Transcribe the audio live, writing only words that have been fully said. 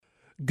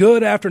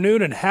Good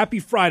afternoon and happy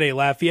Friday,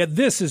 Lafayette.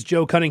 This is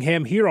Joe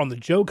Cunningham here on the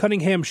Joe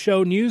Cunningham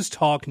Show News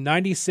Talk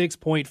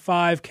 96.5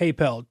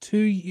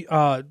 KPEL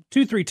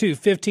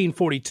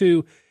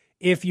 232-1542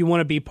 if you want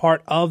to be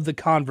part of the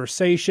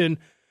conversation.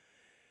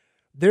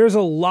 There's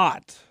a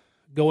lot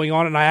going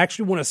on, and I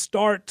actually want to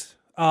start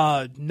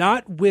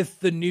not with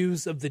the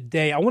news of the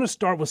day. I want to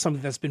start with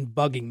something that's been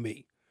bugging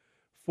me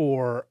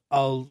for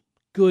a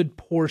good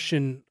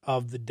portion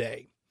of the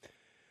day.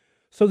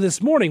 So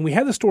this morning, we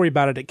had the story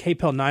about it at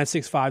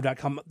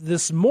kpel965.com.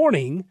 This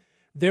morning,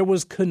 there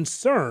was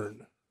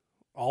concern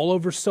all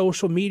over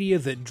social media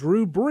that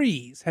Drew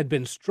Brees had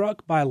been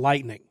struck by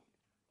lightning.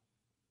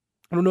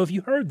 I don't know if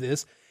you heard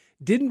this.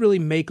 Didn't really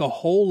make a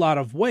whole lot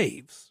of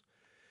waves.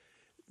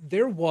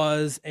 There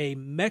was a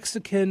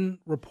Mexican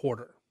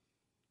reporter,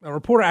 a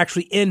reporter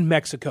actually in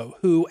Mexico,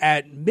 who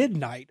at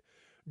midnight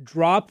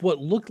dropped what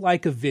looked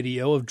like a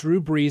video of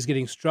Drew Brees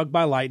getting struck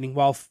by lightning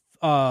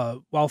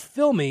while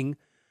filming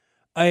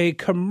a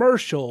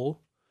commercial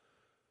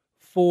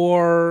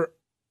for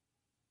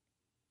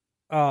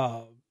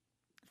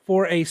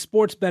a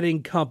sports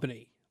betting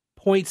company,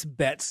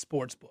 PointsBet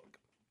Sportsbook.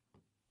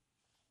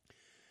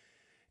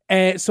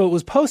 And so it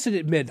was posted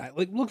at midnight.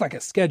 It looked like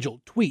a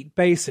scheduled tweet,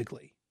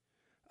 basically,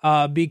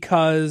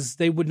 because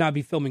they would not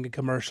be filming a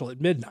commercial at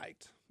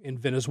midnight in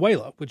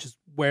Venezuela, which is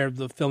where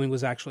the filming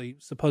was actually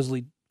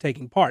supposedly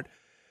taking part.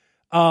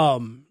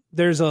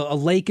 There's a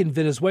lake in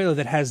Venezuela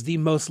that has the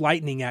most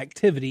lightning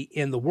activity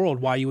in the world.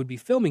 Why you would be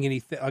filming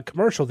a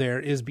commercial there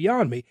is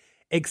beyond me,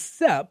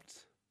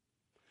 except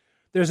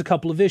there's a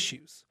couple of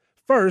issues.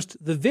 First,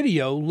 the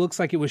video looks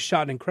like it was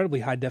shot in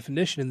incredibly high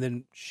definition and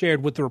then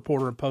shared with the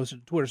reporter and posted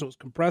to Twitter, so it was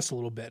compressed a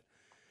little bit.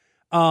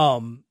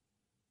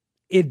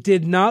 It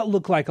did not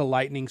look like a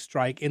lightning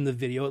strike in the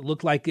video. It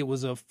looked like it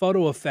was a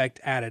photo effect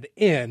added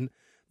in.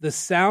 The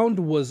sound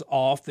was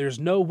off. There's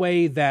no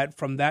way that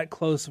from that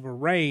close of a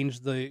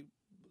range,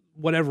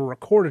 whatever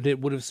recorded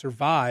it would have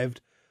survived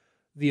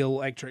the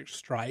electric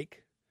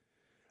strike.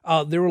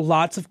 There were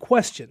lots of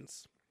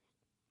questions,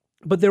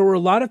 but there were a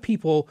lot of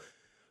people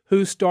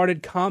who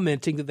started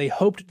commenting that they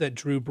hoped that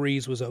Drew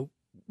Brees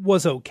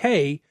was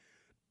okay,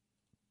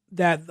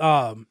 that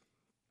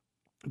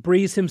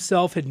Brees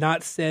himself had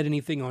not said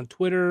anything on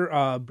Twitter,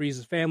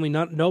 Brees' family,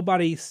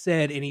 nobody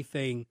said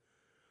anything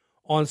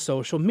on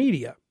social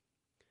media.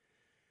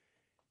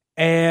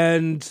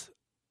 And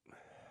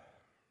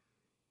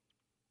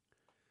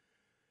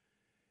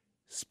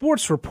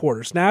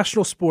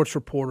national sports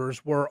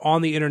reporters were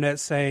on the internet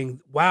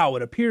saying, wow,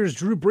 it appears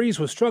Drew Brees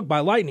was struck by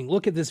lightning.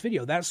 Look at this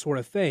video, that sort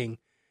of thing.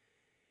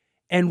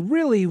 And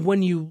really,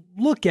 when you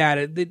look at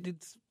it,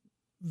 it's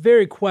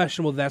very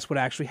questionable that's what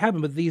actually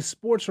happened. But these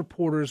sports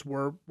reporters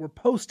were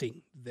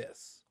posting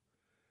this.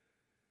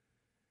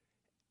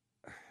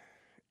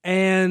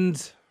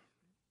 And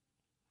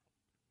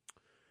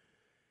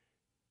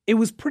it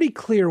was pretty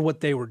clear what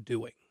they were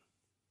doing.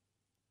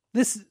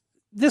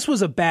 This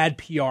was a bad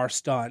PR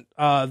stunt.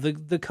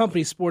 The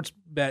company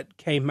Sportsbet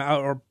came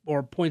out,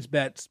 or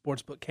PointsBet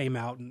Sportsbook came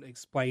out and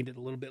explained it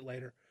a little bit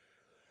later.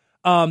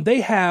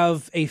 They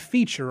have a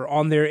feature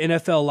on their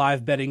NFL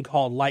live betting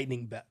called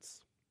Lightning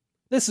Bets.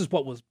 This is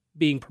what was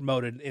being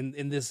promoted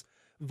in this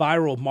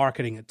viral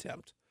marketing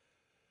attempt.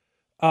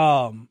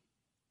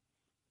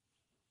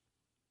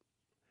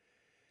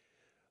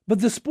 But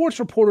the sports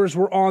reporters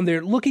were on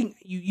there looking,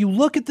 you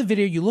look at the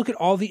video, you look at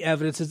all the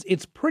evidence,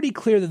 it's pretty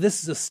clear that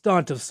this is a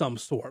stunt of some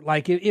sort.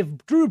 Like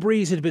if Drew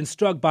Brees had been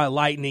struck by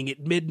lightning at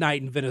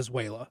midnight in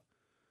Venezuela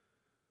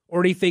or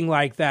anything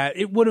like that,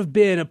 it would have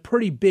been a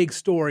pretty big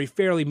story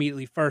fairly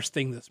immediately first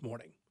thing this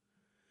morning.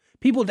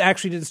 People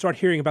actually didn't start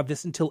hearing about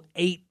this until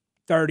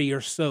 8:30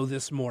 or so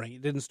this morning.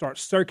 It didn't start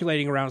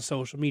circulating around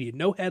social media.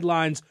 No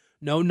headlines,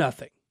 no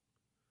nothing.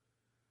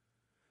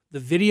 The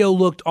video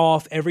looked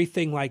off,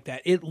 everything like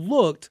that. It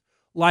looked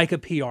like a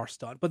PR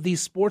stunt, but these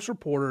sports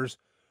reporters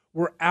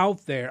were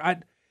out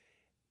there.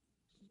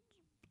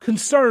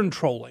 Concern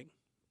trolling,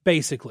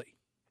 basically.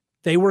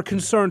 They were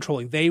concern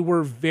trolling. They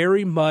were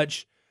very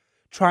much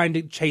trying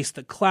to chase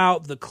the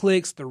clout, the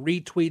clicks, the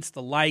retweets,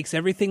 the likes,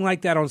 everything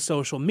like that on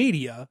social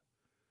media,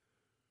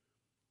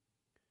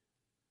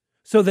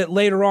 so that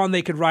later on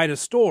they could write a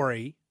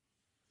story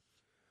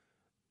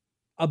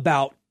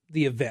about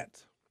the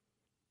event.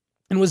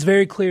 And it was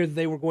very clear that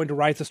they were going to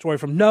write the story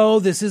from, no,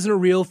 this isn't a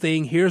real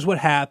thing, here's what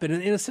happened,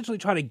 and essentially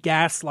try to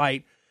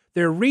gaslight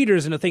their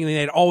readers into thinking they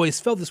had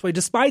always felt this way,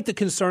 despite the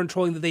concern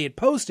trolling that they had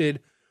posted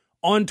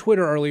on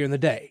Twitter earlier in the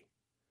day.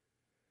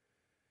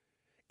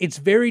 It's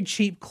very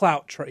cheap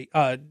clout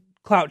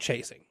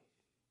chasing.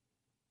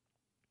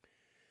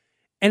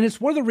 And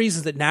it's one of the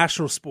reasons that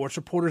national sports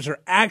reporters are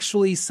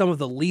actually some of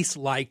the least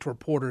liked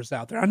reporters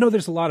out there. I know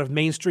there's a lot of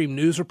mainstream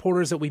news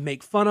reporters that we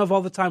make fun of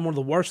all the time. One of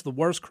the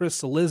worst,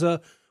 Chris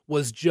Cillizza,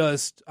 was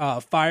just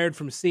fired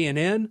from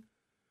CNN.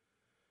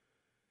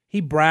 He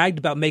bragged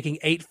about making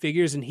 8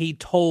 figures, and he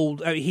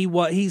told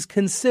he's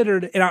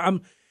considered.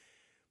 And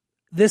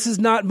this is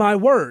not my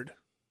word.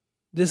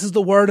 This is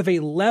the word of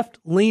a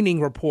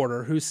left-leaning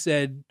reporter who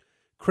said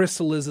Chris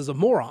Cillizza is a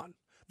moron.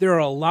 there are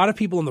a lot of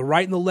people on the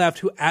right and the left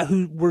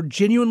who were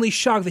genuinely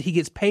shocked that he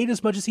gets paid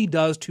as much as he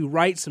does to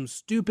write some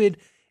stupid,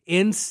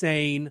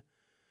 insane,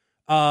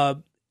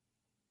 what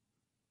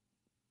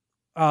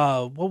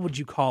would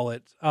you call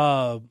it?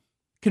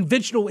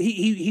 Conventional.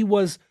 He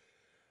was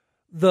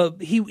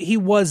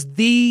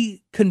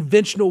the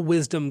conventional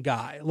wisdom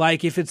guy.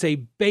 Like, if it's a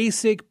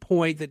basic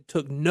point that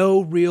took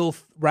no real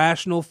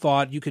rational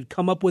thought, you could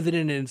come up with it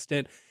in an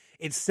instant.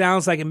 It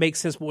sounds like it makes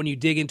sense, but when you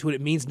dig into it,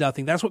 it means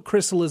nothing. That's what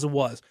Chris Cillizza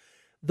was.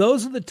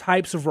 Those are the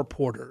types of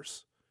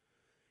reporters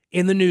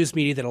in the news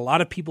media that a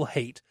lot of people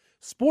hate.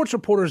 Sports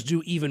reporters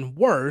do even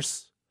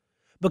worse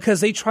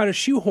because they try to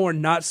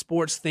shoehorn not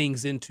sports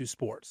things into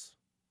sports.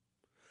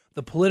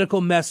 The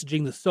political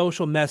messaging, the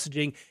social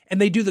messaging,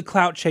 and they do the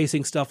clout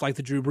chasing stuff like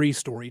the Drew Brees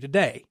story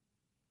today.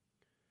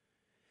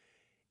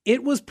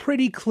 It was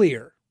pretty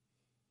clear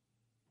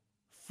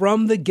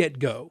from the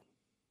get-go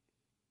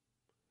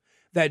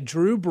that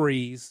Drew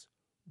Brees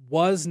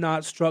was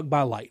not struck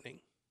by lightning.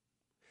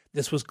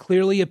 This was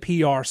clearly a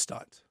PR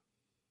stunt.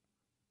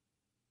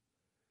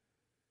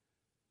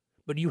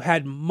 But you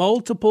had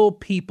multiple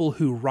people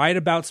who write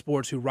about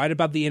sports, who write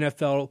about the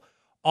NFL,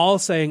 all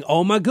saying,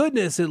 oh my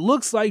goodness, it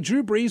looks like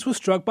Drew Brees was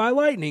struck by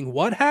lightning.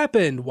 What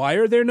happened? Why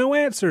are there no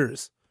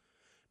answers?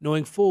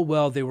 Knowing full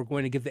well they were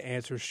going to give the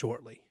answers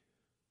shortly.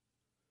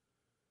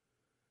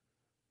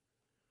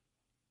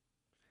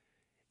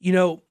 You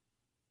know,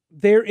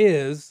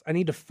 I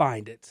need to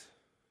find it.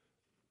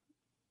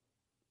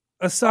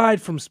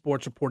 Aside from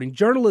sports reporting,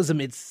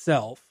 journalism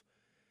itself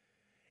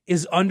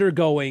is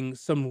undergoing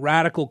some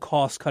radical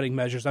cost-cutting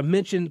measures. I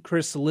mentioned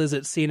Chris Cillizza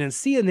at CNN.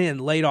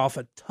 CNN laid off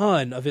a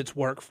ton of its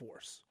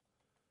workforce.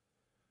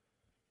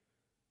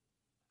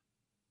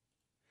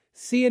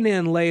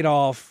 CNN laid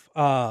off,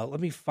 let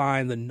me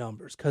find the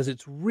numbers, because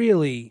it's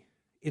really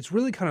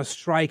kind of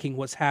striking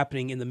what's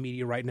happening in the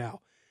media right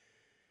now.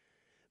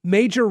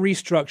 Major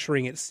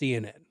restructuring at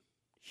CNN.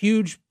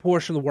 Huge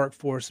portion of the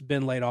workforce has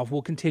been laid off.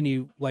 We'll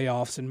continue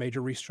layoffs and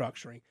major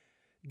restructuring.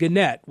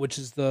 Gannett, which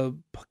is the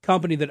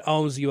company that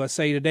owns the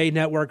USA Today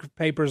network of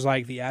papers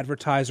like The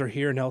Advertiser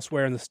here and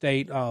elsewhere in the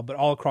state, but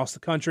all across the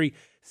country,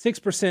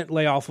 6%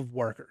 layoff of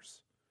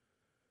workers.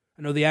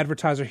 I know The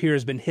Advertiser here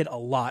has been hit a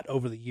lot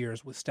over the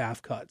years with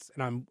staff cuts,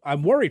 and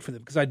I'm worried for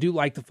them because I do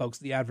like the folks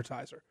at The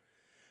Advertiser.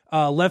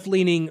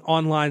 Left-leaning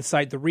online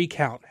site The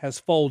Recount has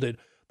folded.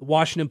 The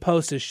Washington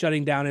Post is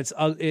shutting down its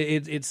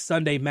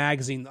Sunday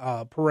magazine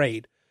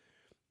parade.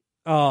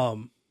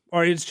 Or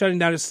it's shutting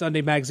down its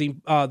Sunday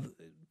magazine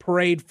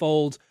parade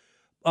folds.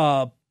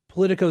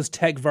 Politico's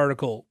tech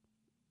vertical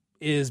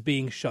is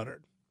being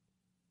shuttered.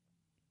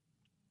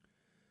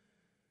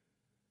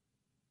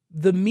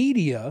 The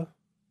media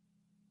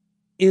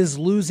is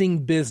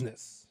losing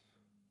business.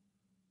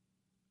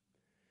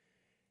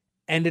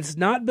 And it's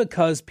not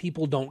because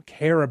people don't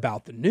care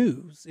about the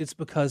news. It's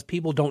because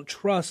people don't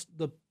trust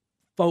the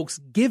folks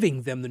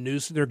giving them the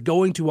news, so they're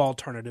going to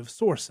alternative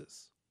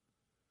sources.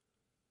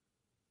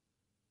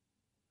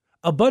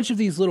 A bunch of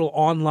these little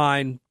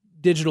online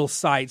digital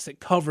sites that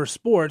cover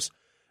sports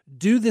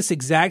do this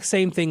exact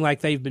same thing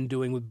like they've been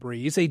doing with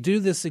Brees. They do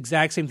this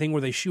exact same thing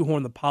where they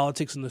shoehorn the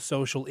politics and the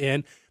social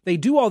in. They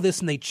do all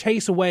this and they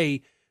chase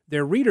away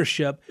their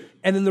readership,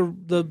 and then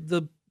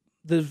the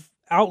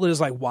outlet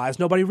is like, why is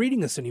nobody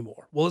reading this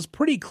anymore? Well, it's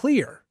pretty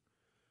clear.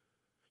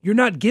 You're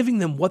not giving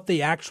them what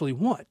they actually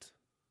want.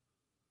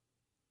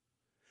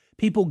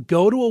 People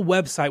go to a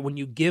website when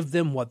you give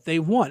them what they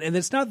want. And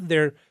it's not that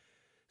they're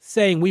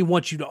saying we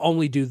want you to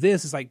only do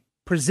this. It's like,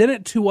 present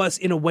it to us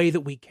in a way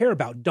that we care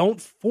about. Don't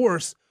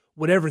force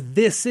whatever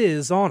this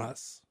is on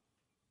us.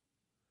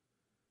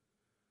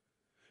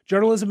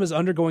 Journalism is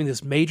undergoing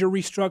this major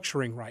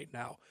restructuring right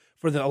now.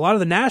 For a lot of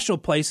the national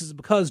places,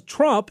 because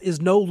Trump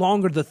is no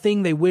longer the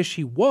thing they wish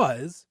he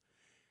was,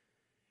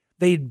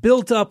 they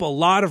built up a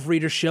lot of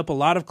readership, a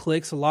lot of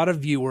clicks, a lot of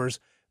viewers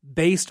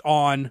based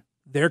on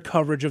their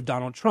coverage of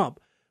Donald Trump.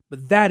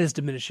 But that is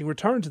diminishing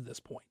returns at this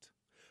point.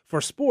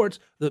 For sports,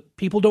 the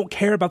people don't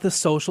care about the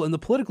social and the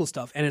political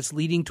stuff, and it's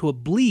leading to a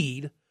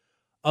bleed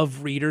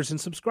of readers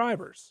and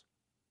subscribers.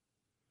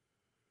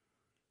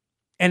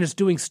 And it's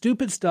doing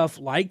stupid stuff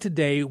like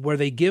today where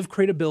they give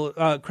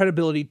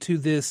credibility to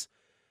this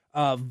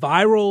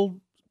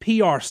viral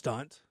PR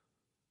stunt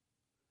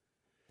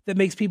that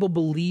makes people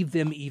believe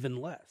them even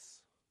less.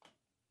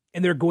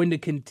 And they're going to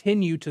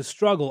continue to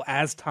struggle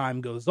as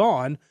time goes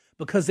on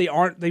because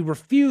they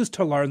refuse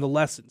to learn the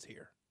lessons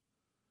here.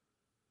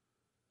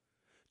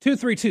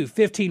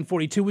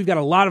 232-1542. We've got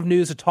a lot of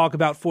news to talk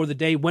about for the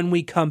day. When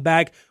we come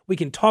back, we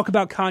can talk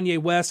about Kanye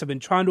West. I've been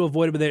trying to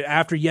avoid it, but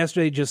after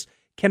yesterday, just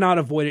cannot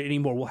avoid it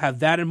anymore. We'll have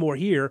that and more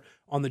here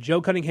on the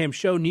Joe Cunningham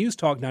Show, News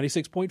Talk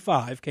 96.5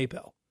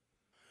 KPEL.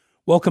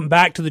 Welcome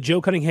back to the Joe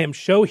Cunningham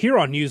Show here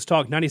on News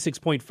Talk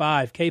 96.5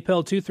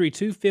 KPEL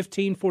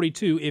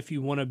 232-1542 if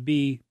you want to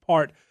be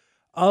part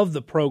of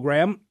the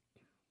program.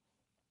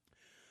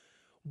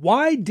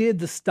 Why did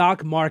the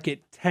stock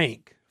market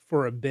tank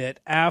for a bit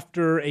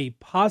after a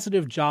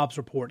positive jobs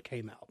report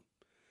came out?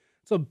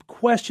 It's a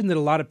question that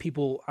a lot of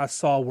people I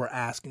saw were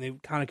asking. They were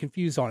kind of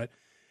confused on it.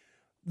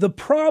 The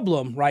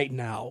problem right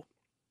now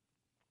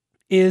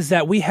is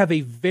that we have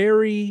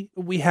very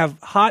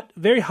hot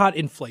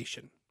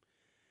inflation.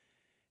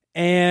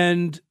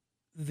 And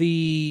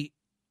the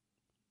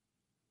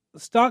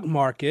stock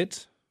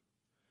market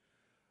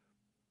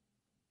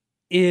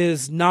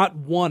is not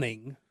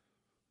wanting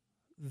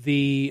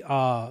the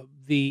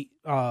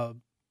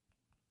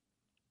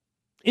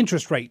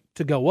interest rate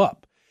to go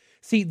up.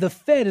 See, the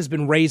Fed has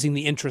been raising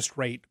the interest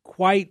rate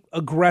quite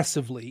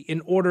aggressively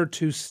in order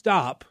to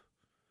stop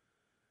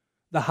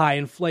the high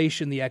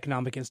inflation, the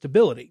economic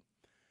instability,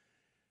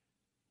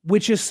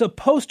 which is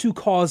supposed to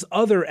cause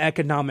other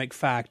economic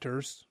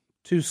factors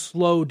to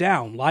slow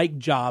down, like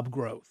job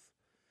growth.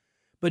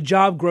 But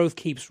job growth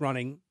keeps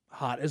running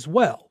hot as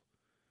well.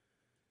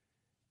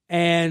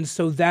 And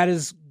so that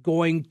is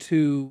going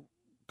to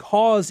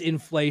cause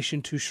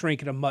inflation to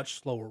shrink at a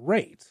much slower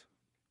rate.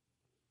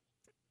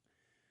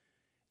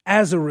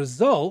 As a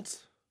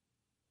result,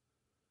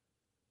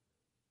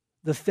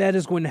 the Fed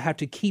is going to have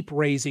to keep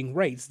raising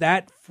rates.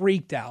 That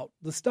freaked out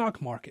the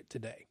stock market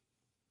today.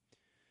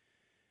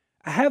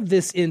 I have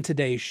this in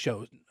today's show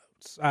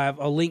notes. I have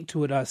a link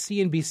to it, a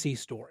CNBC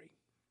story.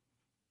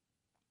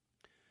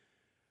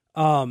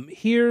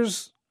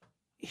 Here's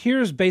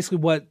basically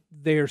what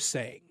they're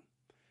saying.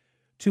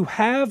 To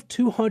have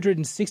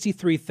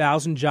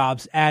 263,000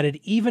 jobs added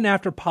even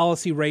after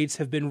policy rates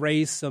have been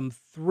raised some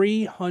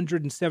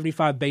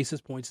 375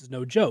 basis points is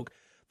no joke.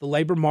 The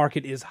labor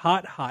market is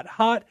hot,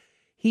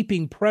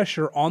 heaping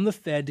pressure on the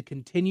Fed to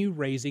continue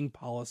raising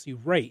policy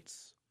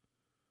rates.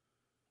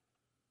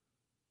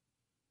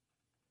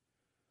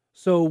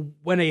 So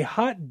when a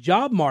hot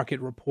job market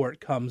report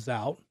comes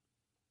out,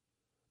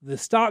 the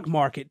stock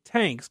market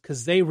tanks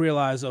because they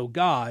realize, oh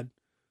God,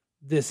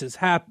 this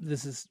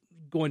is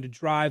going to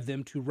drive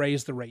them to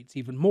raise the rates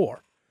even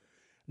more.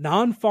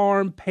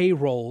 Non-farm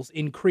payrolls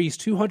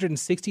increased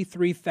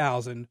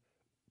 263,000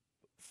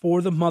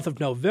 for the month of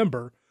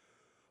November,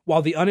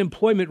 while the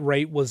unemployment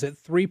rate was at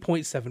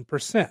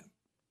 3.7%.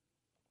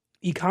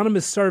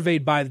 Economists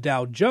surveyed by the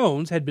Dow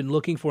Jones had been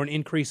looking for an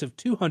increase of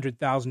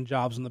 200,000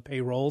 jobs in the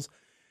payrolls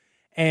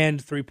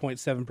and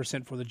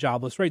 3.7% for the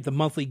jobless rate. The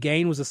monthly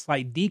gain was a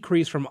slight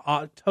decrease from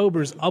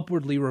October's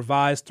upwardly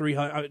revised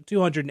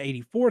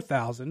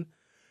 284,000.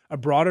 A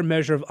broader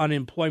measure of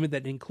unemployment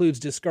that includes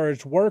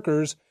discouraged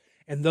workers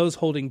and those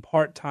holding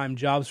part-time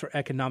jobs for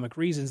economic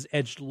reasons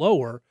edged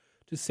lower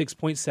to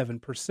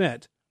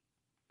 6.7%.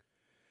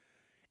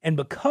 And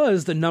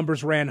because the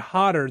numbers ran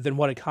hotter than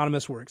what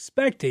economists were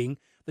expecting,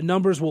 the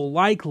numbers will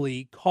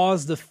likely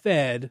cause the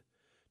Fed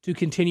to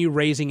continue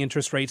raising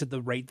interest rates at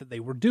the rate that they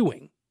were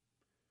doing.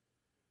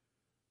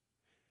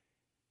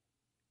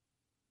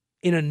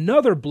 In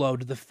another blow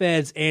to the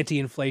Fed's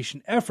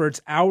anti-inflation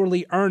efforts,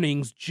 hourly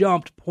earnings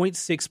jumped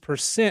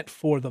 0.6%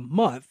 for the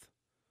month,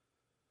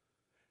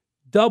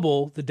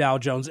 double the Dow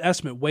Jones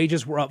estimate.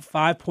 Wages were up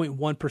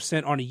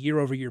 5.1% on a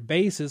year-over-year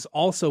basis,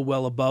 also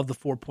well above the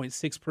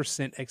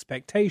 4.6%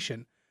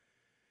 expectation.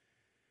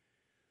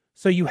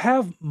 So you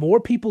have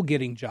more people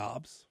getting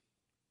jobs.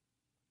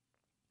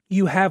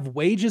 You have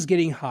wages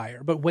getting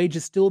higher, but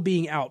wages still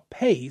being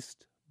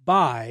outpaced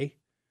by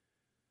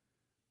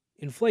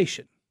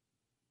inflation.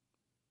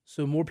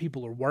 So more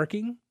people are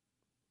working,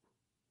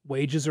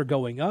 wages are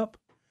going up,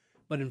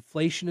 but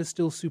inflation is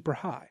still super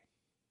high.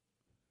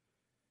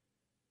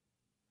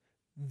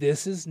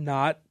 This is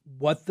not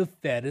what the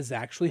Fed is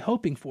actually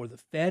hoping for. The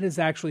Fed is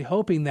actually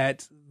hoping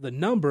that the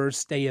numbers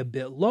stay a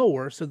bit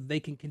lower so that they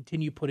can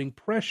continue putting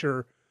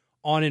pressure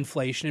on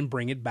inflation and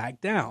bring it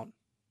back down.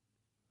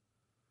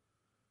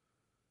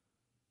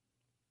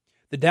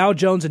 The Dow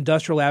Jones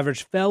Industrial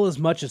Average fell as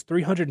much as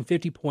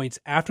 350 points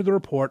after the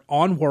report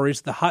on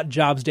worries the hot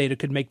jobs data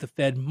could make the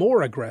Fed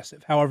more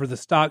aggressive. However, the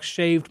stock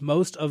shaved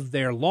most of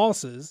their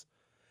losses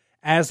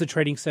as the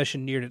trading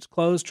session neared its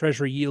close.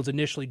 Treasury yields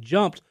initially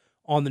jumped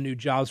on the new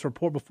jobs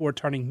report before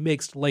turning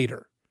mixed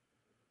later.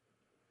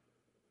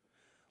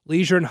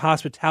 Leisure and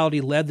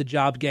hospitality led the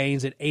job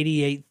gains at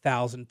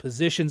 88,000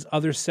 positions.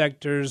 Other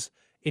sectors,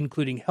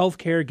 including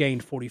healthcare,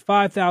 gained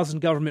 45,000,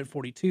 government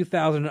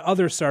 42,000, and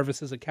other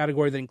services, a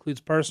category that includes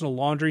personal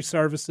laundry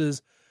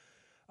services,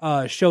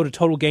 showed a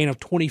total gain of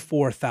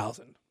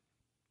 24,000.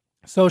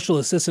 Social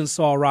assistance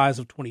saw a rise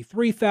of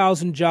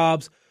 23,000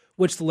 jobs,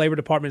 which the Labor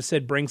Department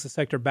said brings the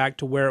sector back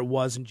to where it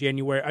was in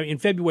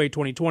February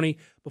 2020,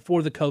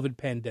 before the COVID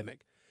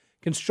pandemic.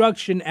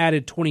 Construction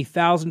added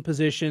 20,000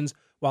 positions,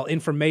 while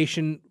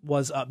information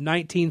was up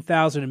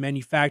 19,000 and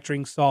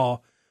manufacturing saw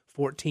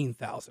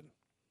 14,000.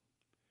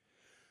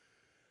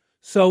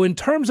 So in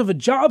terms of a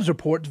jobs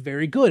report, it's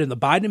very good, and the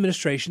Biden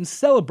administration is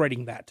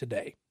celebrating that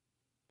today.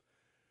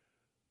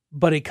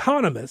 But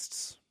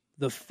economists,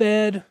 the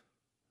Fed,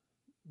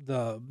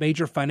 the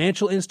major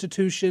financial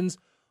institutions,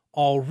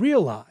 all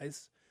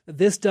realize that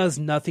this does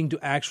nothing to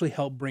actually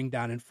help bring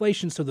down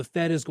inflation, so the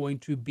Fed is going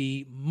to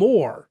be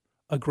more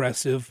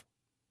aggressive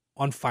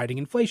on fighting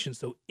inflation.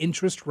 So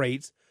interest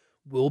rates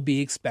will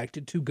be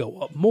expected to go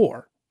up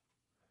more.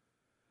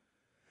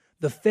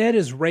 The Fed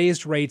has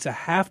raised rates a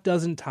half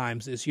dozen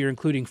times this year,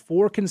 including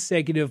 4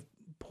 consecutive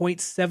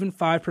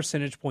 0.75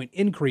 percentage point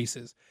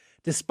increases.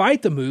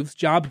 Despite the moves,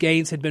 job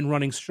gains had been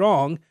running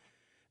strong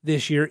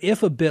this year,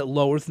 if a bit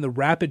lower than the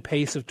rapid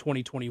pace of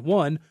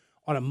 2021.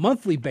 On a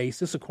monthly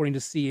basis, according to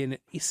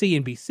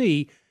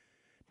CNBC,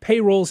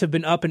 payrolls have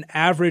been up an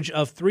average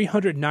of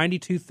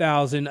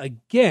 392,000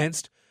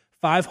 against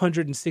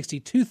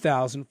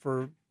 562,000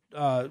 for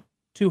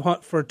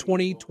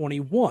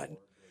 2021.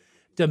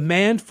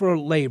 Demand for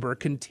labor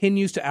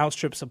continues to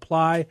outstrip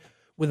supply,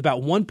 with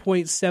about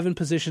 1.7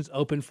 positions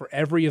open for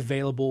every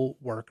available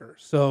worker.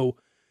 So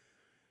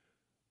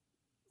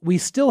we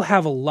still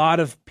have a lot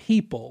of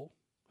people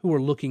who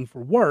are looking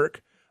for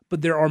work,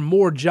 but there are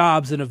more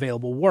jobs than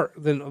available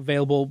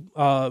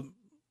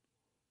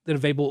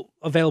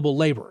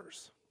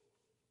laborers.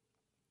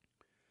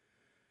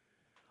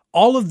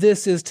 All of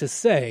this is to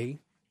say,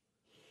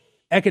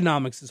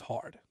 economics is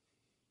hard.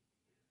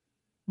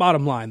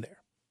 Bottom line there.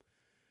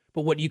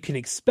 But what you can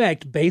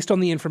expect based on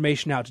the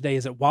information out today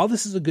is that while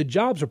this is a good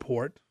jobs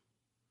report,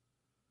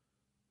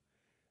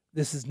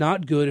 this is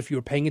not good if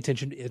you're paying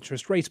attention to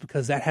interest rates,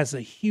 because that has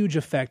a huge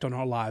effect on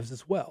our lives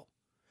as well.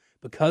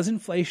 Because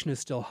inflation is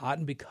still hot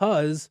and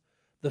because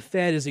the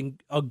Fed is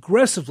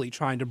aggressively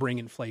trying to bring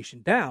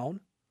inflation down,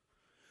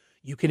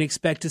 you can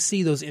expect to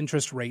see those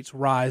interest rates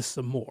rise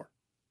some more.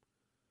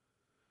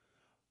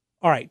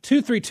 All right,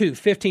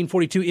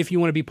 232-1542 if you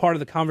want to be part of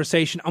the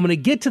conversation. I'm going to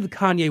get to the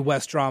Kanye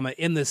West drama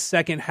in the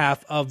second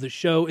half of the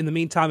show. In the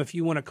meantime, if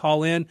you want to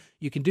call in,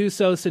 you can do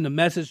so. Send a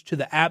message to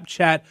the app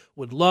chat.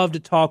 Would love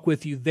to talk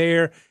with you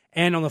there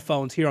and on the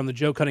phones here on the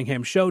Joe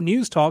Cunningham Show.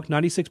 News Talk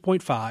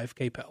 96.5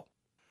 KPEL.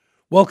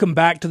 Welcome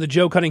back to the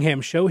Joe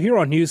Cunningham Show here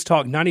on News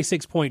Talk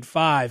 96.5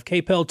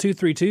 KPEL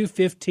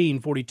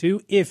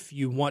 232-1542 if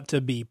you want to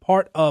be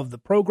part of the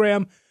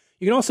program.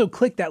 You can also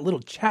click that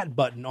little chat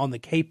button on the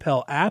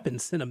KPEL app and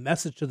send a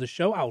message to the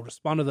show. I will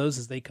respond to those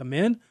as they come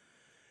in.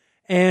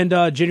 And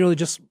generally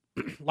just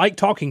like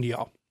talking to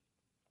y'all.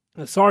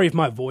 Sorry if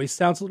my voice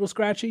sounds a little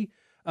scratchy.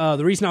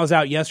 The reason I was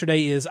out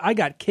yesterday is I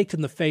got kicked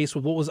in the face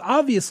with what was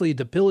obviously a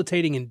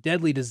debilitating and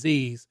deadly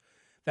disease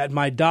that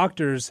my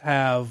doctors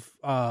have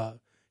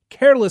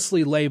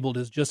carelessly labeled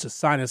as just a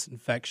sinus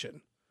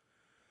infection.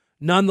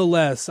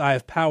 Nonetheless, I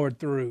have powered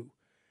through,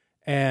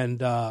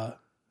 and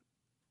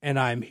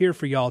I'm here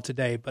for y'all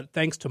today. But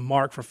thanks to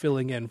Mark for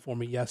filling in for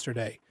me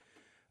yesterday.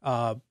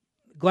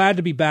 Glad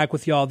to be back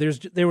with y'all.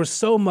 There was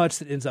so much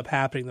that ends up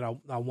happening that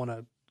I want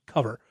to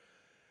cover,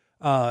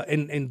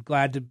 and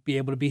glad to be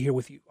able to be here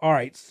with you. All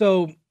right,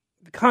 so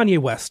the Kanye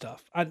West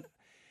stuff.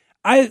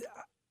 I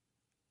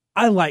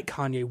like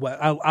Kanye West.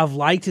 I've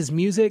liked his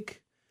music.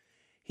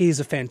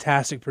 He's a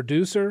fantastic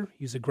producer.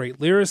 He's a great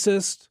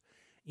lyricist.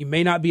 You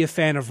may not be a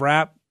fan of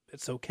rap.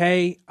 It's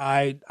okay.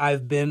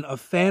 I've been a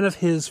fan of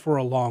his for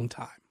a long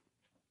time.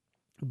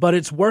 But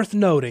it's worth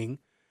noting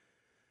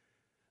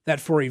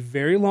that for a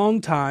very long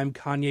time,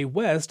 Kanye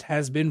West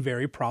has been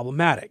very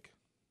problematic.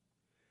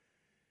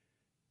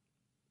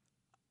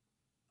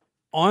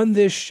 On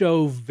this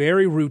show,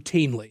 very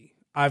routinely,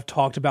 I've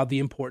talked about the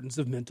importance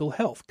of mental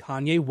health.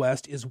 Kanye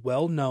West is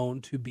well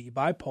known to be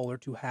bipolar,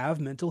 to have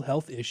mental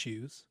health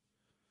issues.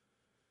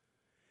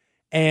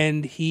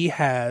 And he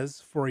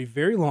has, for a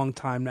very long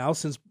time now,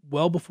 since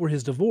well before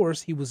his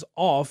divorce, he was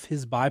off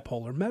his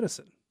bipolar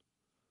medicine.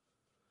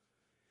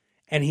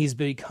 And he's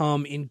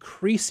become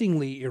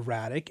increasingly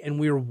erratic, and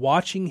we're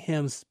watching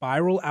him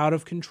spiral out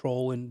of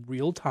control in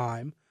real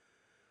time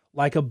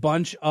like a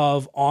bunch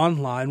of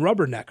online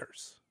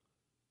rubberneckers.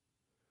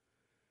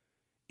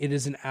 It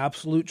is an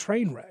absolute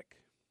train wreck.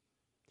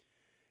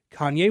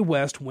 Kanye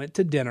West went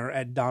to dinner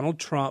at Donald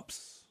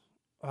Trump's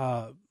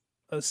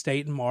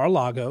estate in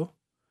Mar-a-Lago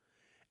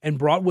and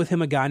brought with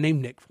him a guy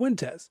named Nick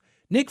Fuentes.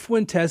 Nick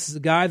Fuentes is a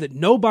guy that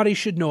nobody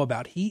should know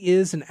about. He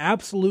is an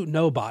absolute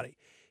nobody.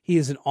 He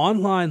is an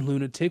online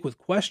lunatic with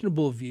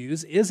questionable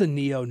views, is a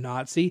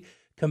neo-Nazi,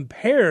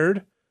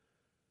 compared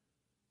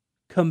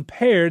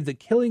the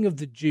killing of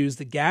the Jews,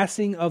 the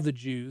gassing of the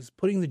Jews,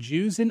 putting the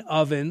Jews in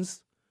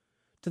ovens,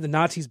 to the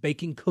Nazis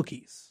baking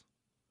cookies.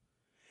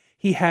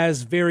 He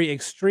has very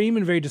extreme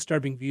and very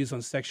disturbing views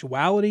on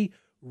sexuality,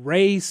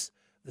 race,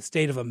 the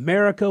state of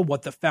America,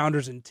 what the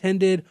founders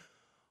intended,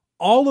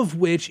 all of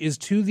which is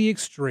to the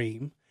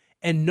extreme,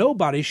 and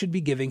nobody should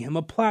be giving him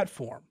a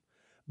platform.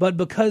 But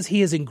because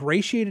he has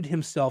ingratiated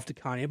himself to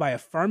Kanye by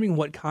affirming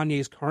what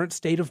Kanye's current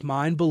state of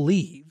mind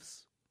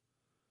believes,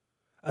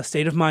 a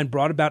state of mind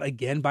brought about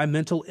again by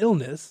mental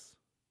illness,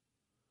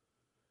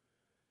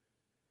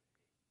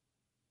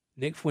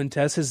 Nick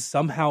Fuentes has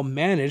somehow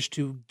managed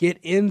to get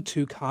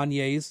into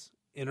Kanye's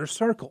inner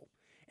circle.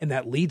 And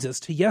that leads us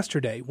to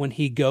yesterday when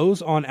he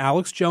goes on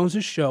Alex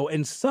Jones's show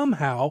and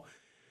somehow,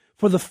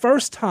 for the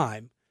first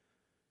time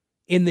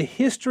in the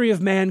history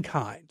of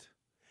mankind,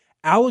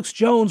 Alex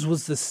Jones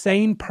was the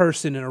sane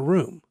person in a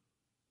room.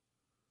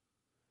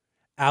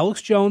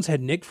 Alex Jones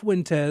had Nick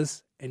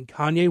Fuentes and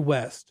Kanye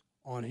West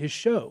on his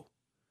show.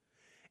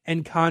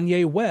 And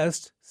Kanye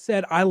West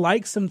said, I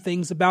like some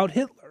things about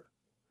Hitler.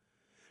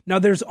 Now,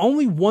 there's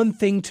only one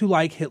thing to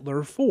like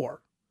Hitler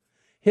for.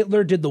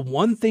 Hitler did the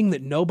one thing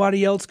that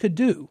nobody else could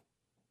do,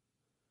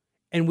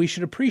 And we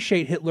should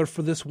appreciate Hitler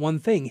for this one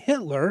thing.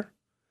 Hitler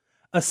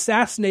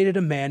assassinated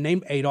a man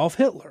named Adolf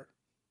Hitler,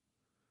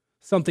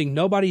 something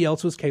nobody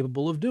else was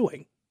capable of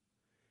doing.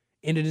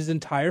 Ended his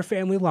entire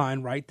family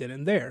line right then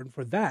and there. And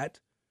for that,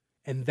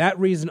 and that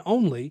reason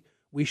only,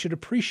 we should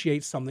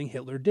appreciate something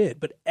Hitler did.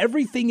 But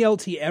everything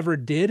else he ever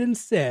did and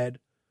said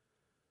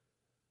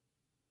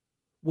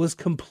was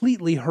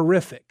completely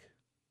horrific.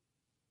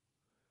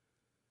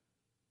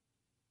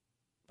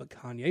 But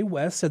Kanye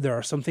West said there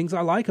are some things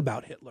I like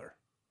about Hitler.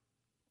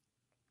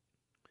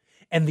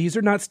 And these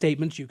are not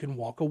statements you can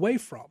walk away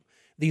from.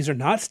 These are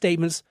not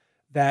statements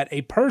that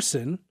a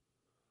person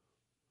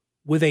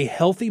with a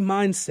healthy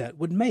mindset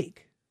would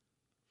make.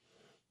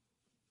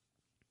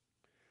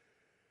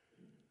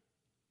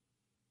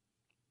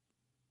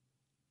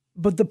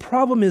 But the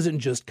problem isn't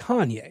just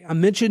Kanye. I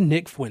mentioned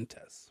Nick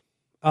Fuentes.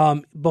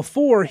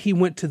 Before he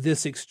went to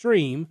this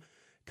extreme,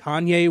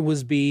 Kanye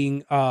was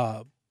being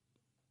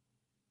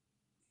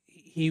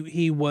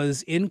he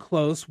was in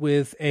close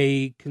with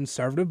a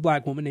conservative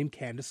black woman named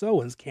Candace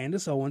Owens.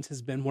 Candace Owens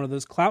has been one of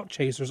those clout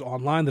chasers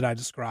online that I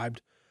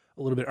described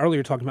a little bit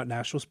earlier, talking about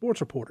national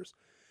sports reporters.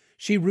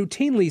 She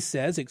routinely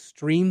says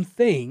extreme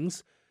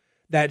things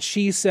that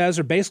she says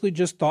are basically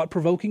just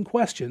thought-provoking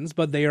questions,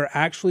 but they are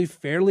actually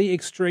fairly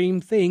extreme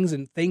things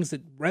and things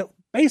that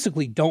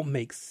basically don't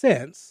make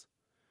sense.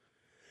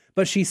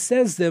 But she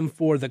says them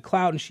for the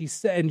clout,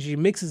 and she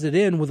mixes it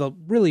in with a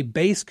really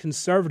base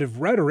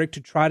conservative rhetoric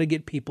to try to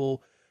get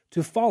people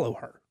to follow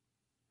her.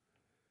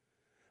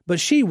 But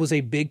she was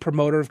a big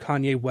promoter of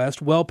Kanye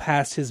West well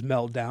past his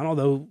meltdown,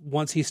 although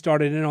once he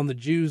started in on the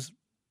Jews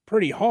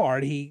pretty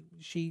hard,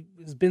 she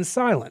has been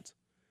silent.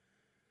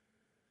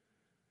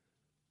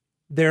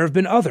 There have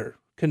been other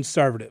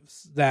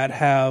conservatives that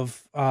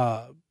have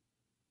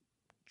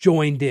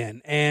joined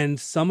in, and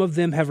some of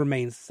them have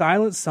remained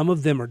silent. Some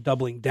of them are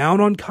doubling down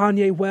on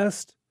Kanye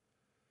West.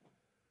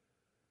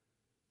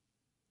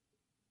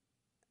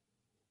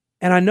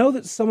 And I know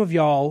that some of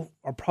y'all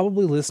are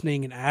probably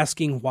listening and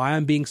asking why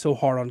I'm being so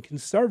hard on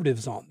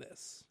conservatives on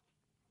this.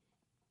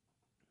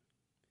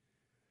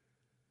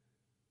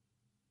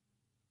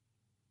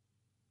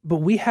 But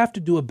we have to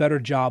do a better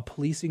job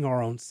policing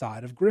our own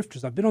side of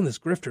grifters. I've been on this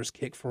grifters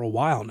kick for a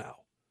while now.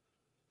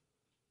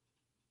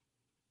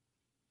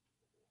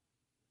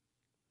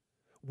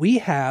 We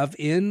have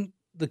in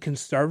the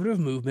conservative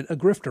movement a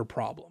grifter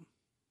problem.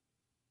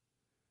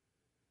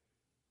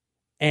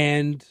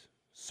 And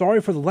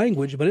sorry for the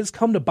language, but it's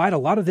come to bite a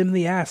lot of them in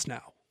the ass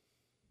now.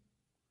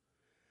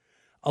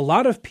 A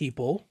lot of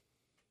people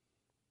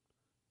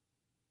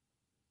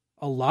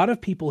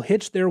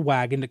hitched their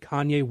wagon to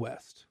Kanye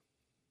West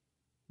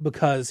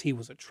because he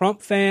was a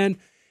Trump fan,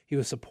 he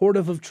was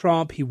supportive of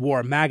Trump, he wore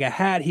a MAGA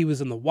hat, he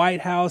was in the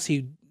White House,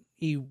 he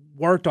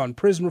worked on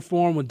prison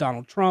reform with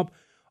Donald Trump.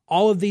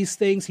 All of these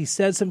things, he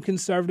said some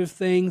conservative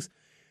things.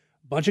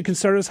 A bunch of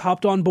conservatives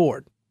hopped on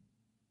board.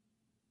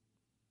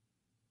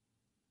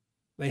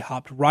 They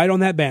hopped right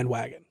on that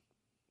bandwagon.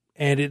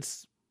 And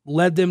it's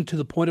led them to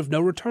the point of no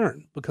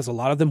return because a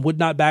lot of them would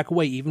not back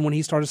away even when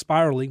he started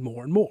spiraling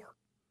more and more.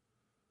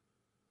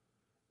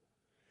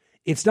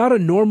 It's not a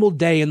normal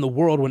day in the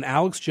world when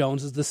Alex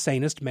Jones is the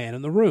sanest man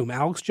in the room.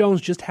 Alex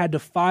Jones just had to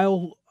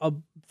file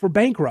for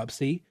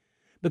bankruptcy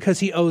because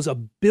he owes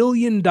 $1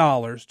 billion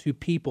to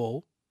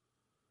people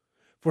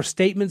for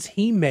statements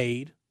he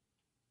made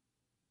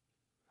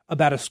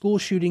about a school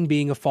shooting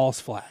being a false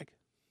flag.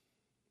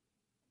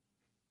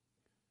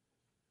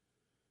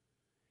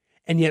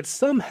 And yet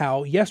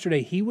somehow,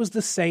 yesterday, he was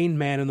the sane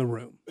man in the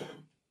room.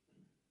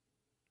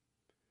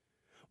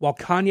 While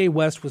Kanye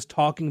West was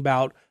talking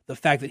about the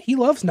fact that he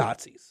loves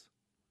Nazis.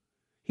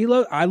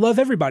 I love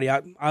everybody.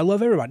 I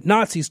love everybody.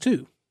 Nazis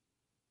too.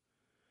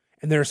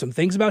 And there are some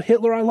things about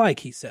Hitler I like,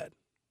 he said.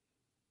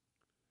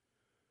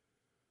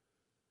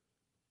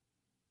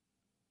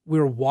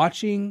 We're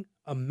watching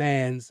a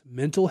man's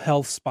mental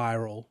health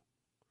spiral,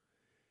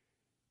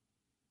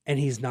 and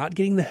he's not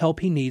getting the help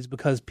he needs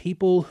because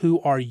people who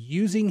are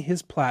using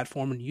his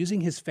platform and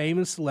using his fame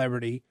and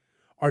celebrity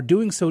are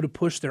doing so to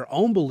push their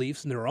own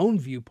beliefs and their own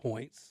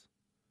viewpoints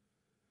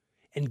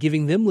and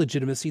giving them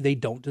legitimacy they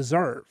don't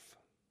deserve.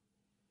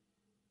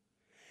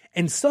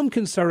 And some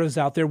conservatives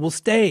out there will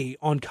stay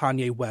on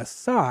Kanye West's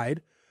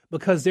side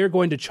because they're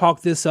going to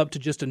chalk this up to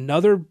just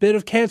another bit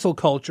of cancel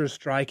culture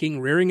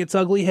rearing its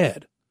ugly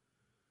head.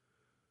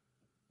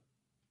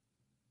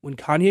 When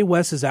Kanye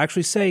West is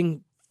actually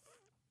saying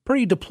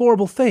pretty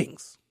deplorable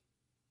things.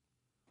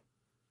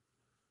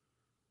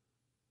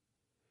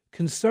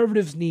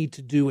 Conservatives need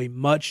to do a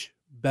much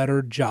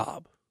better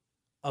job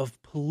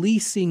of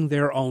policing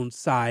their own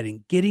side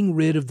and getting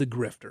rid of the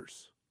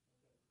grifters.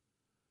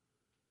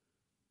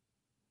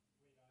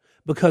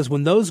 Because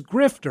when those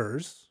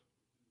grifters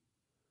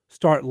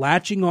start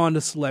latching on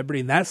to celebrity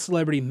and that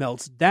celebrity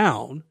melts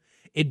down,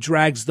 it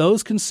drags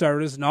those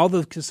conservatives and all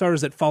the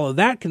conservatives that follow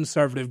that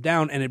conservative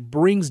down, and it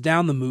brings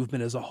down the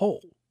movement as a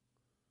whole.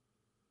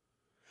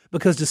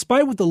 Because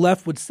despite what the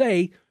left would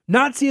say,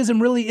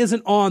 Nazism really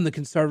isn't on the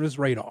conservatives'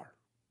 radar.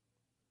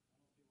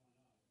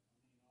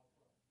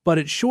 But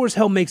it sure as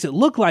hell makes it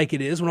look like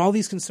it is when all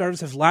these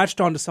conservatives have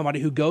latched on to somebody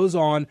who goes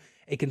on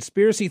a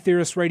conspiracy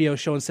theorist radio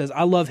show and says,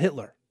 I love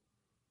Hitler.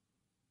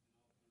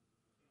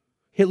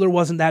 Hitler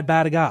wasn't that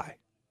bad a guy.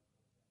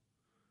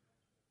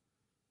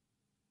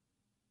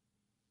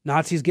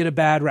 Nazis get a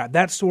bad rap,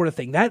 that sort of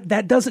thing.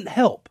 That doesn't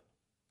help.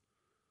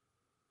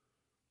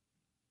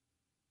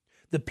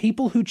 The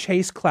people who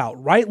chase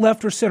clout, right,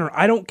 left, or center,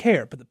 I don't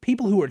care, but the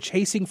people who are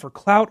chasing for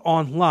clout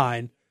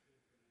online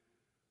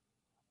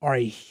are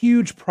a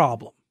huge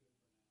problem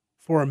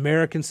for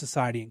American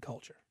society and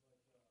culture.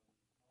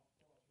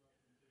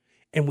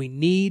 And we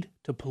need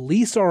to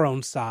police our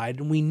own side,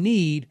 and we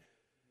need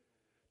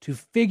to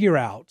figure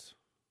out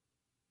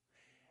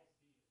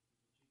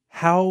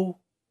how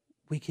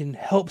we can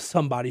help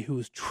somebody who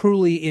is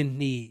truly in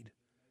need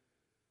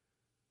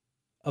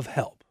of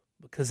help.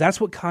 Because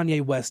that's what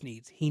Kanye West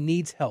needs. He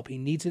needs help. He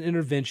needs an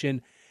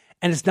intervention.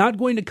 And it's not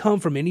going to come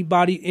from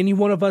anybody, any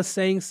one of us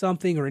saying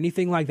something or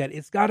anything like that.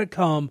 It's got to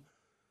come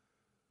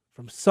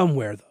from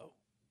somewhere, though.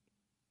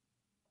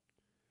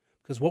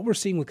 Because what we're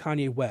seeing with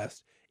Kanye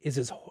West is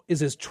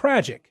as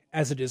tragic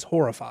as it is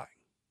horrifying.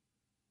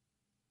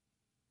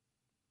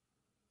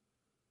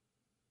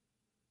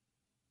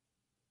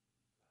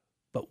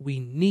 But we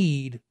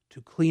need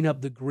to clean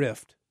up the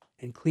grift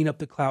and clean up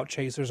the clout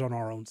chasers on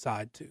our own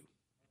side, too.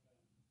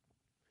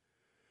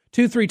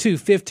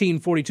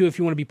 232-1542 if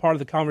you want to be part of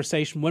the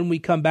conversation. When we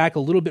come back, a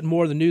little bit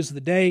more of the news of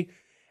the day.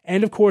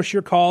 And, of course,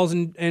 your calls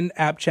and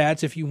app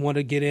chats if you want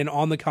to get in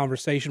on the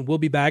conversation. We'll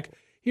be back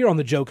here on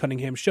the Joe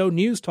Cunningham Show,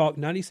 News Talk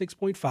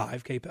 96.5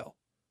 KPEL.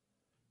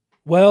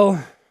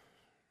 Well,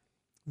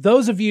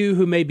 those of you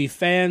who may be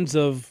fans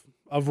of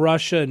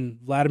Russia and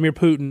Vladimir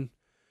Putin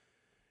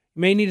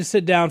may need to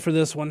sit down for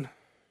this one.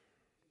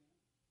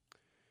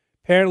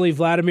 Apparently,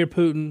 Vladimir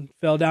Putin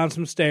fell down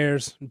some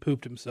stairs and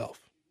pooped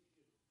himself.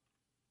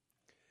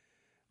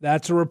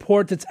 That's a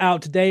report that's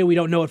out today. We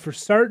don't know it for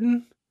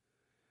certain,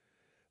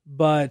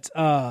 but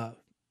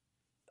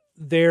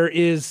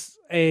there's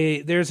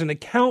an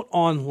account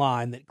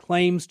online that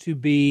claims to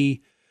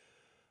be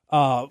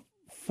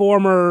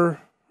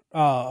former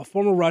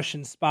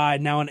Russian spy,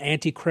 now an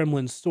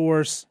anti-Kremlin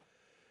source.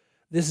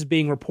 This is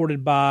being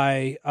reported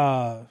on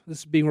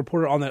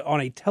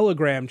a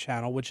Telegram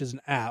channel, which is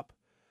an app.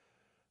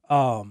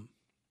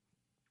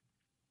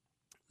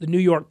 The New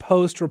York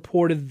Post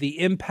reported the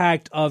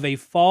impact of a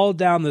fall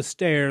down the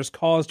stairs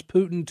caused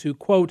Putin to,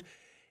 quote,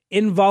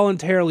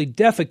 involuntarily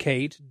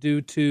defecate due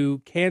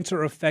to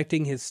cancer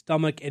affecting his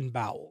stomach and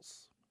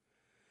bowels.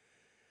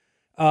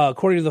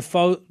 According to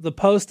the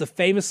Post, the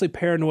famously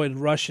paranoid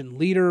Russian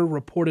leader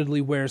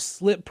reportedly wears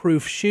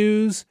slip-proof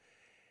shoes,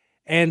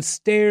 and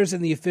stairs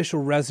in the official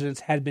residence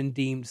had been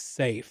deemed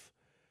safe.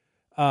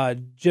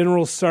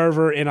 General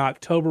Server in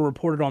October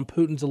reported on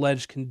Putin's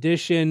alleged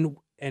condition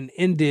and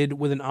ended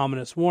with an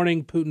ominous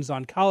warning. Putin's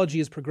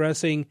oncology is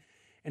progressing,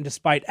 and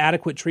despite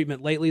adequate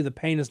treatment lately, the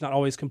pain is not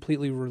always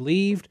completely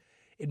relieved.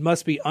 It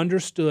must be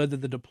understood that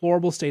the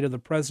deplorable state of the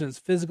president's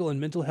physical and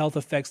mental health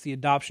affects the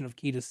adoption of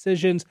key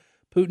decisions.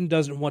 Putin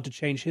doesn't want to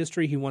change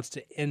history. He wants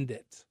to end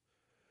it.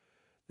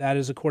 That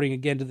is according,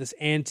 again, to this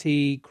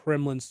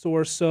anti-Kremlin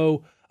source.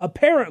 So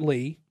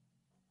apparently,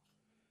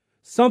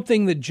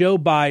 something that Joe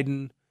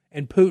Biden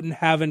and Putin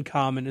have in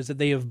common is that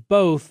they have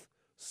both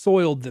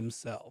soiled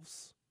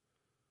themselves.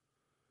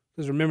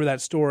 Because remember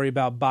that story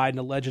about Biden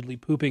allegedly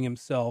pooping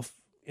himself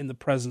in the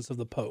presence of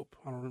the Pope.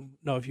 I don't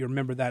know if you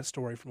remember that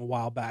story from a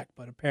while back,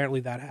 but apparently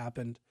that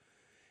happened.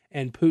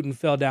 And Putin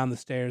fell down the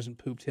stairs and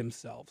pooped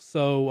himself.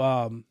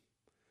 So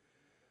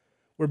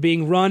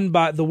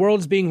the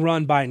world's being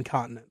run by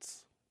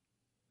incontinence,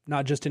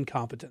 not just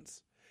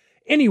incompetence.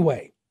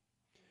 Anyway,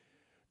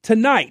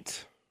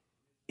 tonight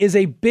is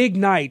a big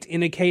night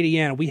in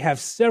Acadiana. We have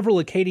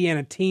several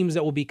Acadiana teams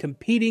that will be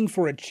competing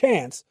for a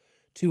chance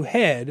to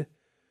head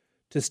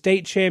to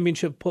state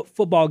championship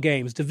football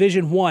games.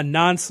 Division I,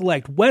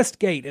 non-select.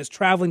 Westgate is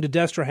traveling to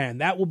Destrehan.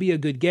 That will be a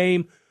good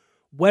game.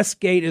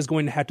 Westgate is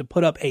going to have to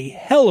put up a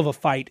hell of a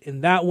fight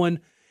in that one.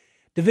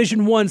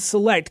 Division I,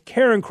 select.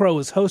 Karen Crow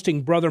is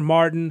hosting Brother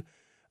Martin.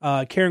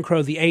 Karen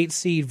Crow, the 8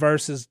 seed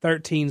versus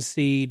 13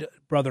 seed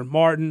Brother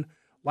Martin.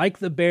 Like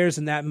the Bears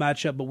in that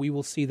matchup, but we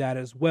will see that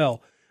as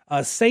well.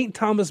 St.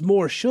 Thomas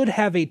More should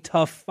have a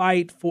tough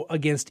fight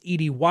against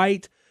Edie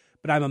White,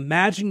 but I'm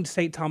imagining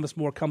St. Thomas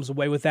More comes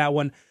away with that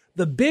one.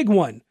 The big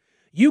one,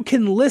 you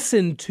can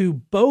listen to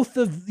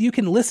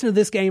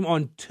this game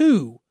on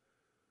 2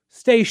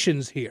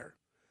 stations here.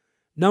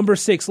 Number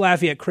 6,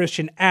 Lafayette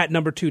Christian at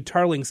number 2,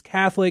 Turlings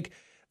Catholic.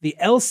 The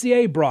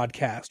LCA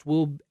broadcast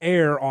will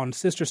air on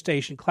sister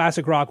station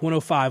Classic Rock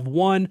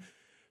 105.1.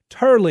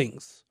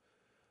 Turlings.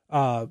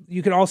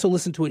 You can also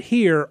listen to it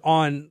here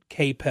on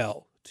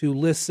KPEL to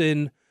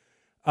listen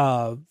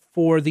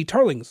for the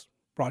Turlings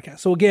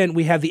broadcast. So again,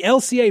 we have the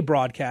LCA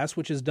broadcast,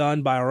 which is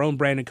done by our own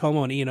Brandon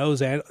Como and Ian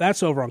Ozan.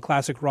 That's over on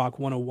Classic Rock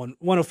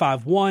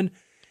 105.1.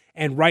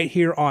 And right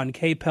here on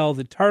KPEL,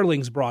 the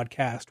Turlings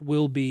broadcast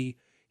will be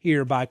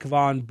here by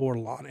Kavan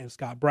Bordelon and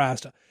Scott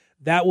Brasta.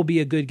 That will be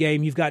a good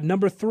game. You've got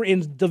number 3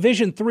 in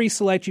Division 3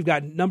 select. You've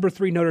got number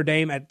 3 Notre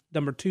Dame at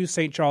number 2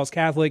 St. Charles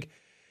Catholic.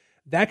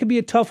 That could be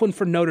a tough one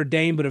for Notre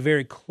Dame, but a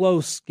very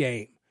close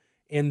game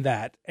in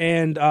that.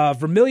 And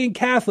Vermilion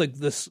Catholic,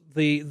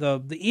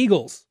 the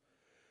Eagles,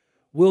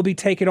 will be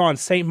taking on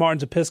St.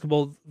 Martin's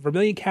Episcopal.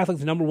 Vermilion Catholic,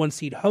 the number 1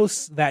 seed,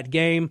 hosts that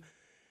game.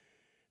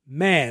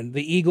 Man,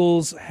 the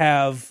Eagles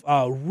have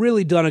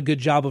really done a good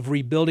job of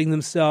rebuilding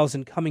themselves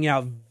and coming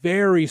out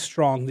very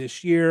strong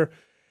this year.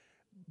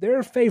 They're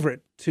a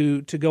favorite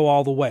to go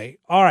all the way.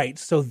 All right,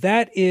 so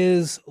that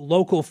is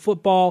local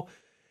football.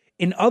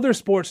 In other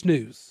sports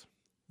news,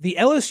 the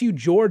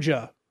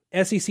LSU-Georgia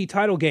SEC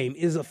title game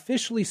is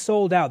officially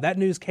sold out. That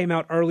news came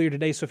out earlier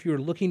today, so if you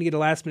were looking to get a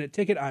last-minute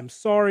ticket, I'm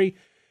sorry,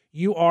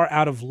 you are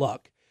out of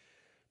luck.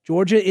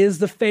 Georgia is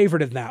the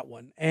favorite in that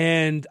one,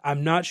 and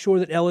I'm not sure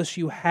that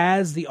LSU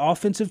has the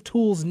offensive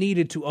tools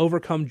needed to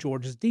overcome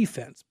Georgia's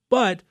defense,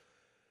 but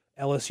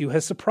LSU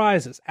has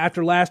surprises.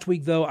 After last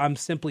week, though, I'm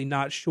simply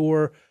not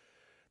sure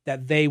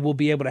that they will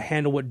be able to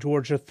handle what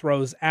Georgia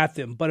throws at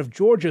them. But if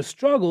Georgia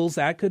struggles,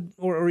 that could,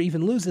 or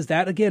even loses,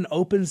 that again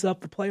opens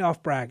up the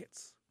playoff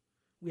brackets.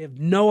 We have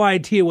no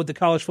idea what the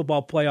college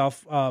football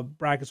playoff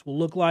brackets will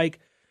look like.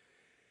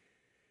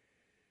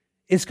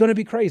 It's going to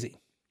be crazy.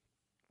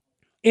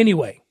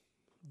 Anyway,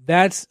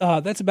 that's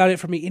about it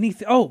for me.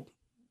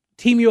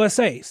 Team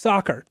USA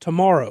soccer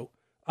tomorrow.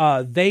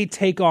 They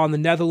take on the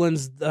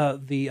Netherlands.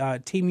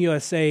 The Team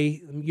USA,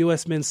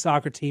 U.S. men's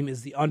soccer team,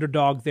 is the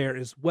underdog there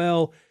as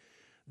well.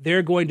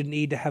 They're going to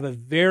need to have a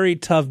very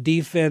tough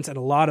defense and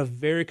a lot of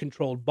very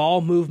controlled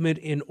ball movement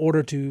in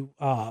order to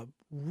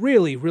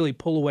really, really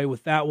pull away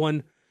with that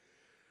one.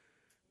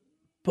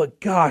 But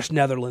gosh,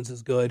 Netherlands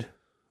is good.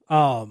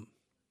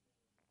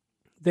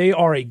 They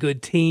are a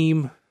good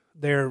team.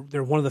 They're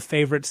one of the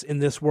favorites in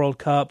this World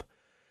Cup.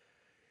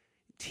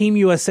 Team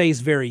USA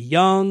is very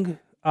young.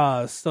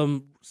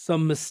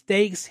 Some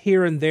mistakes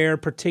here and there,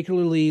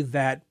 particularly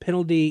that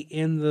penalty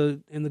in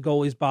the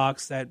goalie's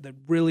box that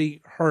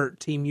really hurt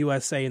Team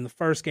USA in the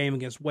first game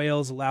against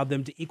Wales, allowed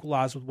them to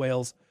equalize with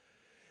Wales.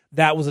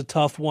 That was a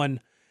tough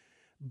one.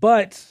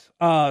 But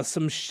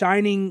some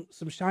shining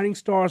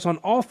stars on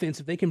offense.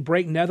 If they can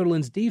break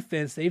Netherlands'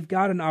 defense, they've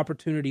got an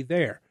opportunity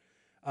there.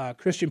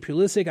 Christian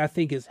Pulisic, I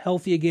think, is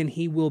healthy again.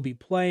 He will be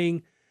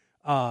playing.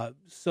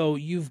 So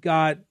you've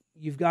got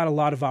a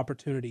lot of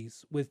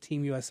opportunities with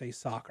Team USA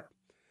soccer.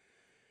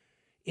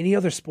 Any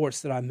other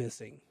sports that I'm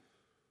missing?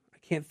 I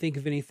can't think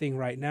of anything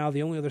right now.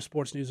 The only other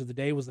sports news of the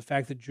day was the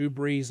fact that Drew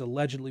Brees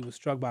allegedly was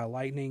struck by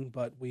lightning,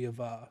 but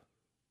we've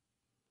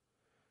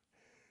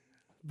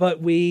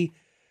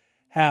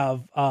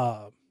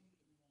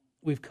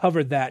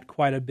covered that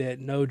quite a bit.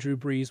 No, Drew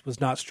Brees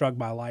was not struck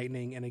by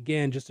lightning. And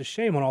again, just a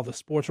shame on all the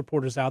sports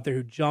reporters out there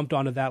who jumped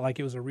onto that like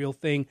it was a real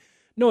thing,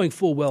 knowing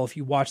full well if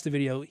you watch the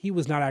video, he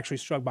was not actually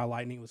struck by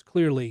lightning. It was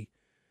clearly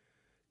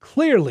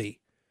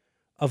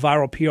a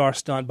viral PR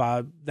stunt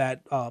by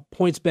that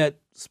PointsBet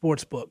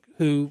sportsbook,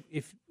 who,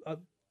 if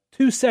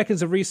 2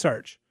 seconds of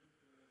research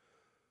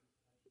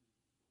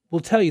will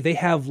tell you they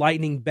have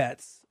lightning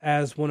bets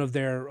as one of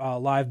their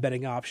live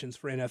betting options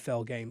for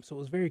NFL games. So it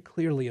was very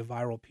clearly a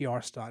viral PR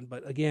stunt.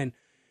 But again,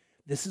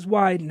 this is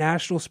why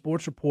national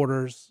sports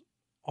reporters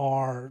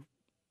are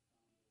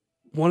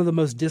one of the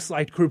most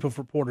disliked group of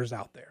reporters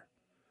out there,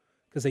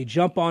 because they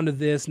jump onto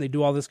this and they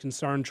do all this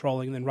concern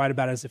trolling and then write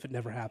about it as if it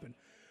never happened.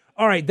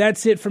 All right,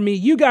 that's it for me.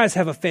 You guys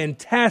have a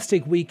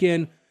fantastic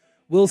weekend.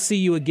 We'll see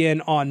you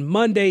again on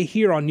Monday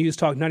here on News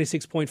Talk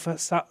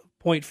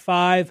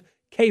 96.5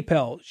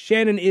 KPEL.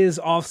 Shannon is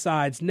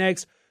Offsides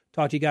next.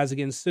 Talk to you guys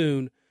again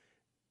soon.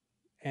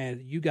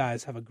 And you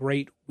guys have a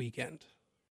great weekend.